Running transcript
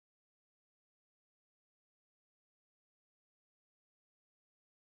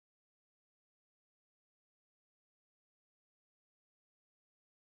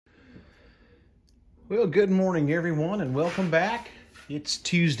Well, good morning, everyone, and welcome back. It's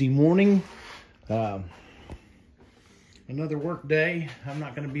Tuesday morning. Another work day. I'm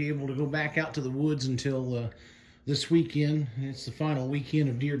not going to be able to go back out to the woods until this weekend. It's the final weekend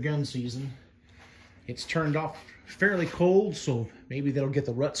of deer gun season. It's turned off fairly cold, so maybe that'll get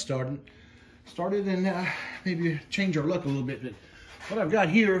the rut started and maybe change our luck a little bit. But what I've got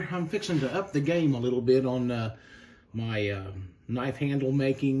here, I'm fixing to up the game a little bit on my knife handle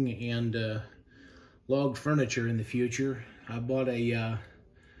making and log furniture in the future. I bought a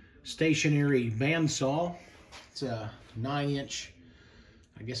stationary bandsaw. It's a 9-inch,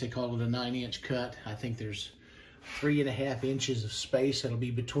 I guess they call it a 9-inch cut. I think there's 3.5 inches of space that'll be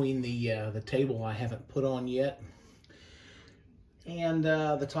between the table I haven't put on yet and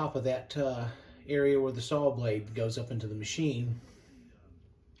the top of that area where the saw blade goes up into the machine.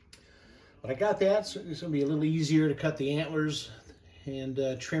 But I got that, so it's going to be a little easier to cut the antlers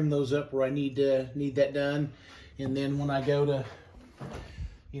and trim those up where I need that done. And then when I go to,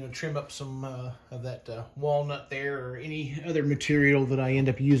 trim up some of that walnut there or any other material that I end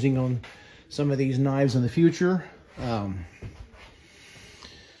up using on some of these knives in the future, I'll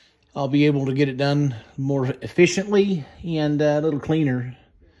be able to get it done more efficiently and a little cleaner.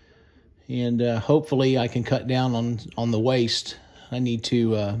 And hopefully I can cut down on the waste. I need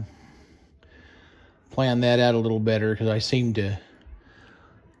to plan that out a little better because I seem to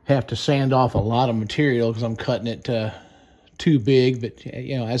have to sand off a lot of material because I'm cutting it too big. But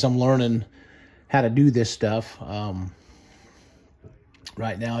as I'm learning how to do this stuff, right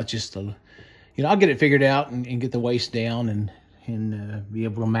now it's just I'll get it figured out and get the waste down and be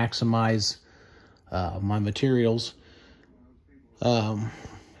able to maximize my materials. And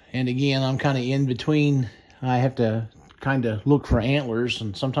again, I'm kind of in between. I have to kind of look for antlers,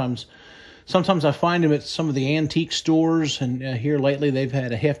 and sometimes I find them at some of the antique stores, and here lately they've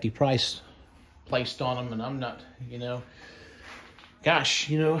had a hefty price placed on them, and I'm not, gosh,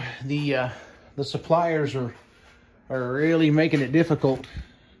 the suppliers are really making it difficult.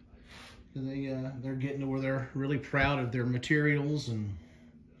 They're getting to where they're really proud of their materials, and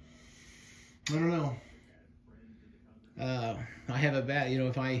I don't know. I have a bad,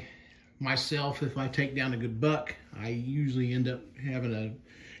 if I take down a good buck, I usually end up having a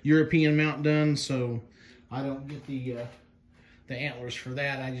European mount done, so I don't get the antlers for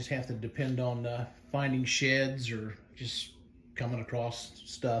that. I just have to depend on finding sheds or just coming across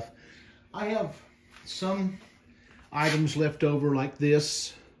stuff. I have some items left over like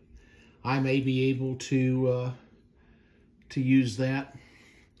this. I may be able to use that.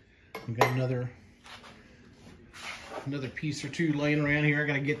 I've got another piece or two laying around here. I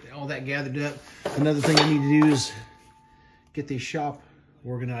gotta get all that gathered up. Another thing I need to do is get this shop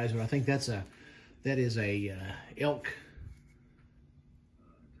organized. I think that is a elk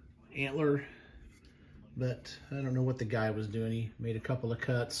antler, but I don't know what the guy was doing. He made a couple of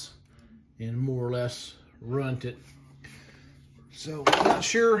cuts and more or less runt it. So not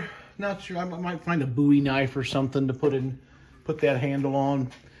sure. I might find a Bowie knife or something to put that handle on,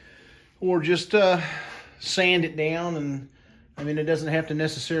 or just sand it down. And I mean, it doesn't have to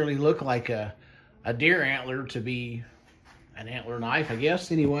necessarily look like a deer antler to be an antler knife, I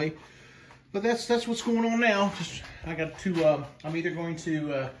guess, anyway. But that's what's going on now. I got to I'm either going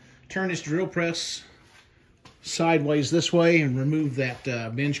to turn this drill press sideways this way and remove that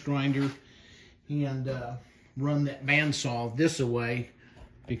bench grinder and run that bandsaw this way,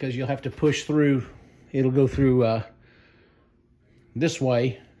 because you'll have to push through. It'll go through this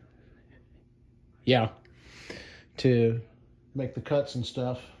way, to make the cuts and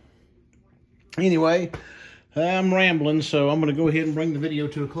stuff. Anyway, I'm rambling, so I'm going to go ahead and bring the video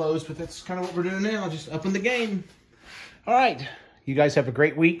to a close, but that's kind of what we're doing now, just upping the game. All right, you guys have a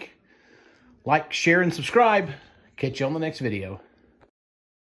great week. Like, share, and subscribe. Catch you on the next video.